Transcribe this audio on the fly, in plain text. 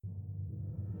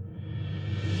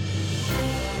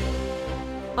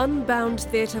Unbound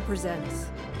Theatre presents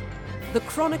The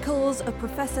Chronicles of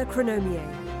Professor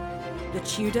Chronomier, the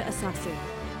Tudor Assassin.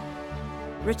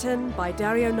 Written by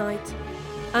Dario Knight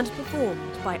and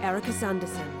performed by Erica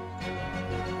Sanderson.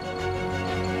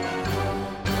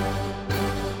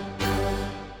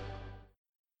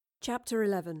 Chapter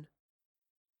 11.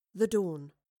 The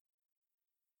Dawn.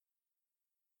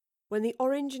 When the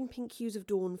orange and pink hues of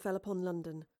dawn fell upon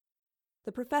London,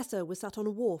 the Professor was sat on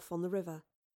a wharf on the river.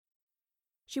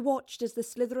 She watched as the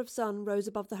slither of sun rose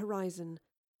above the horizon,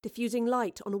 diffusing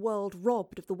light on a world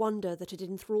robbed of the wonder that had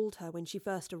enthralled her when she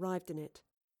first arrived in it.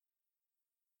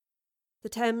 The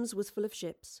Thames was full of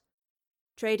ships.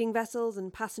 Trading vessels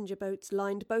and passenger boats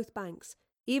lined both banks.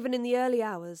 Even in the early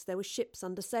hours there were ships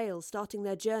under sail starting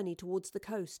their journey towards the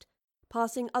coast,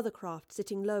 passing other craft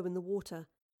sitting low in the water,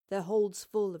 their holds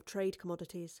full of trade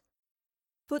commodities.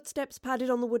 Footsteps padded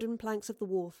on the wooden planks of the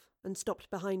wharf and stopped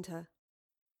behind her.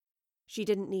 She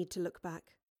didn't need to look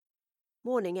back.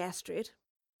 "Morning, Astrid.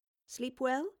 Sleep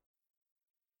well?"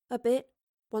 "A bit,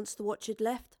 once the watch had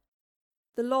left."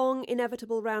 The long,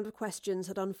 inevitable round of questions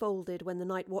had unfolded when the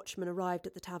night watchman arrived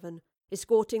at the tavern,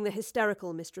 escorting the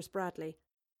hysterical Mistress Bradley.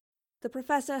 The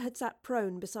Professor had sat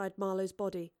prone beside Marlowe's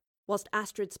body, whilst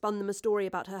Astrid spun them a story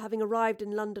about her having arrived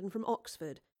in London from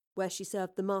Oxford, where she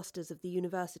served the masters of the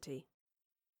university.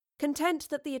 Content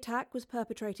that the attack was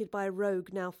perpetrated by a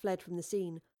rogue now fled from the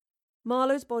scene,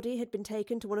 Marlowe's body had been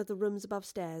taken to one of the rooms above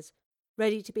stairs,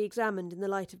 ready to be examined in the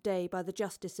light of day by the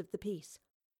Justice of the Peace.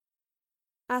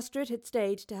 Astrid had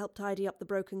stayed to help tidy up the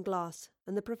broken glass,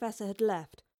 and the Professor had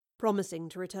left, promising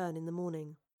to return in the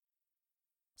morning.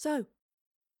 "So,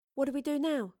 what do we do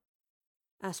now?"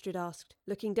 Astrid asked,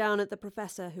 looking down at the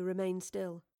Professor, who remained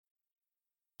still.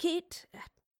 "Kit,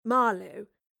 Marlowe,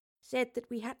 said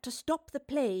that we had to stop the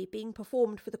play being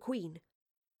performed for the Queen.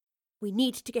 We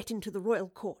need to get into the royal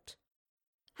court."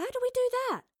 "How do we do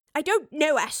that?" "I don't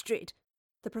know, Astrid!"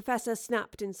 The Professor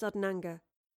snapped in sudden anger,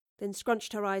 then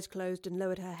scrunched her eyes closed and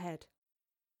lowered her head.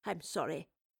 "I'm sorry,"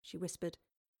 she whispered.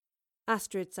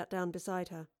 Astrid sat down beside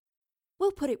her.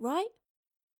 "We'll put it right."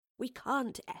 "We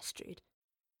can't, Astrid.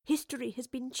 History has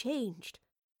been changed.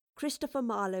 Christopher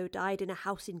Marlowe died in a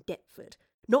house in Deptford,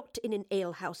 not in an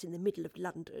alehouse in the middle of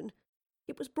London.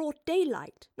 It was broad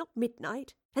daylight, not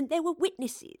midnight, and there were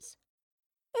witnesses."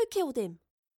 "Who killed him?"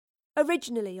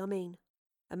 "Originally, I mean.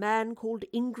 A man called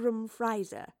Ingram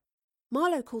Fraser.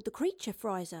 Marlowe called the creature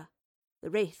Fraser. The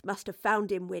Wraith must have found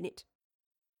him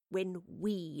when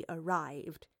we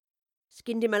arrived.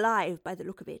 Skinned him alive by the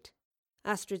look of it."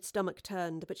 Astrid's stomach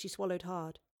turned, but she swallowed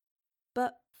hard.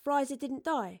 "But Fraser didn't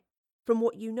die, from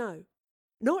what you know?"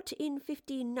 "Not in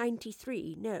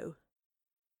 1593, no.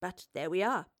 But there we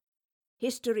are.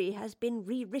 History has been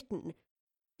rewritten,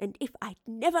 and if I'd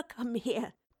never come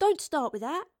here—" "Don't start with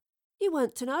that. You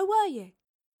weren't to know, were you?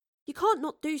 You can't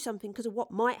not do something because of what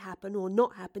might happen or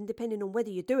not happen depending on whether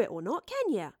you do it or not,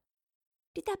 can you?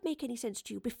 Did that make any sense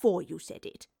to you before you said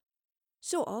it?"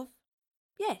 "Sort of.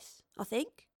 Yes, I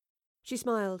think." She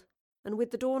smiled, and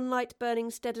with the dawn light burning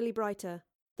steadily brighter,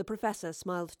 the Professor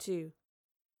smiled too.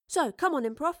 "So, come on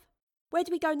then, Prof. Where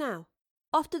do we go now?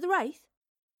 After the Wraith?"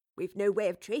 "We've no way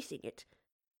of tracing it.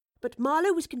 But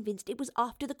Marlowe was convinced it was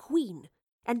after the Queen,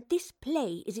 and this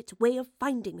play is its way of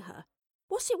finding her."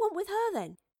 "What's it want with her,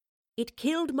 then?" "It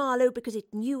killed Marlowe because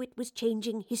it knew it was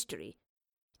changing history.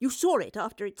 You saw it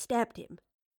after it stabbed him."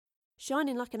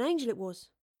 "Shining like an angel it was.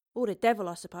 Or the devil,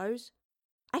 I suppose."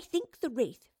 "I think the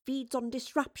Wraith feeds on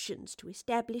disruptions to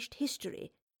established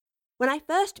history. When I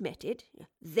first met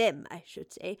them, I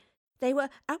should say, they were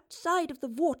outside of the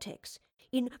vortex,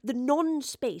 in the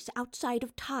non-space outside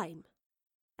of time.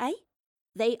 Eh?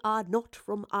 They are not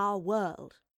from our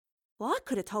world." "Well, I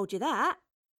could have told you that."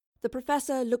 The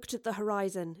Professor looked at the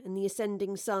horizon and the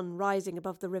ascending sun rising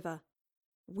above the river.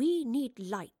 "We need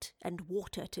light and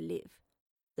water to live.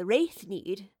 The Wraith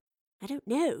need, I don't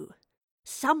know,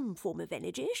 some form of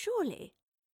energy, surely.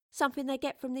 Something they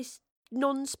get from this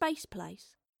non-space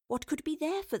place. What could be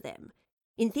there for them?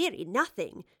 In theory,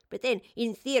 nothing, but then,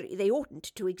 in theory, they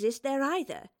oughtn't to exist there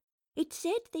either. It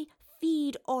said they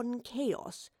feed on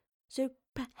chaos, so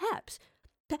perhaps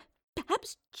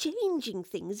changing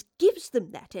things gives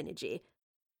them that energy.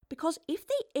 Because if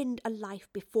they end a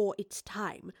life before its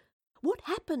time, what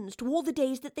happens to all the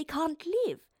days that they can't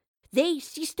live? They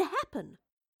cease to happen."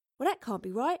 "Well, that can't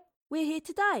be right. We're here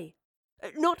today."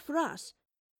 "Not for us.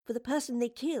 For the person they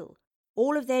kill.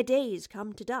 All of their days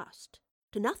come to dust.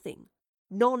 To nothing.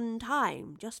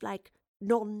 Non-time, just like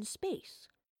non-space."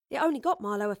 "It only got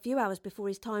Marlowe a few hours before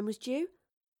his time was due.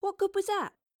 What good was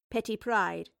that?" "Petty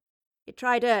pride. It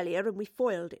tried earlier and we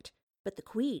foiled it. But the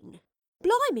Queen,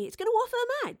 Blimey, it's going to offer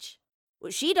a match.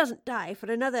 Well, she doesn't die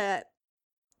for another...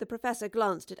 The Professor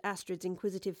glanced at Astrid's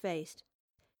inquisitive face.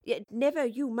 Never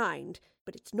you mind,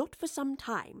 but it's not for some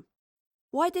time.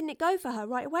 Why didn't it go for her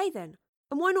right away then?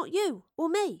 And why not you, or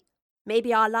me?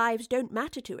 Maybe our lives don't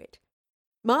matter to it.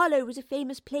 Marlowe was a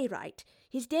famous playwright.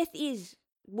 His death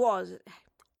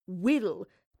will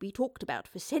be talked about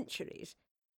for centuries.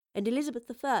 And Elizabeth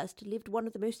I lived one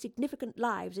of the most significant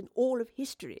lives in all of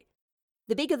history.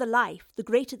 The bigger the life, the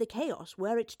greater the chaos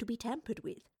were it to be tampered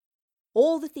with.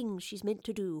 All the things she's meant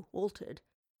to do altered.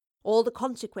 All the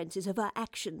consequences of her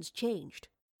actions changed.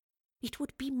 It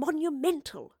would be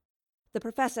monumental. The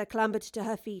Professor clambered to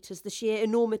her feet as the sheer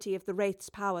enormity of the Wraith's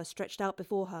power stretched out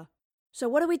before her. So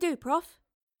what do we do, Prof?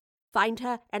 Find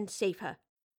her and save her.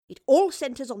 It all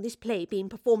centres on this play being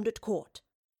performed at court.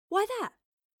 Why that?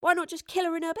 Why not just kill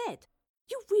her in her bed?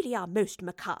 You really are most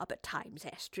macabre at times,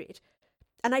 Astrid.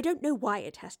 And I don't know why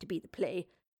it has to be the play.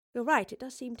 You're right, it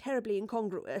does seem terribly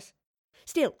incongruous.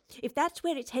 Still, if that's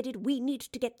where it's headed, we need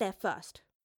to get there first.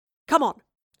 Come on,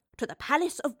 to the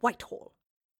Palace of Whitehall.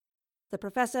 The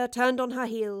Professor turned on her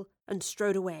heel and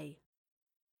strode away.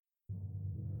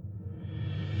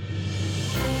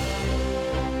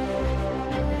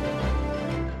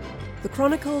 The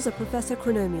Chronicles of Professor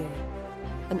Chronomier,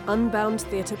 an Unbound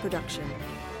Theatre production.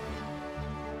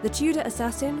 The Tudor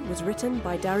Assassin was written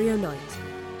by Dario Knight.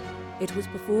 It was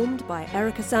performed by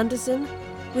Erica Sanderson,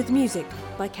 with music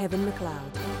by Kevin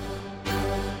MacLeod.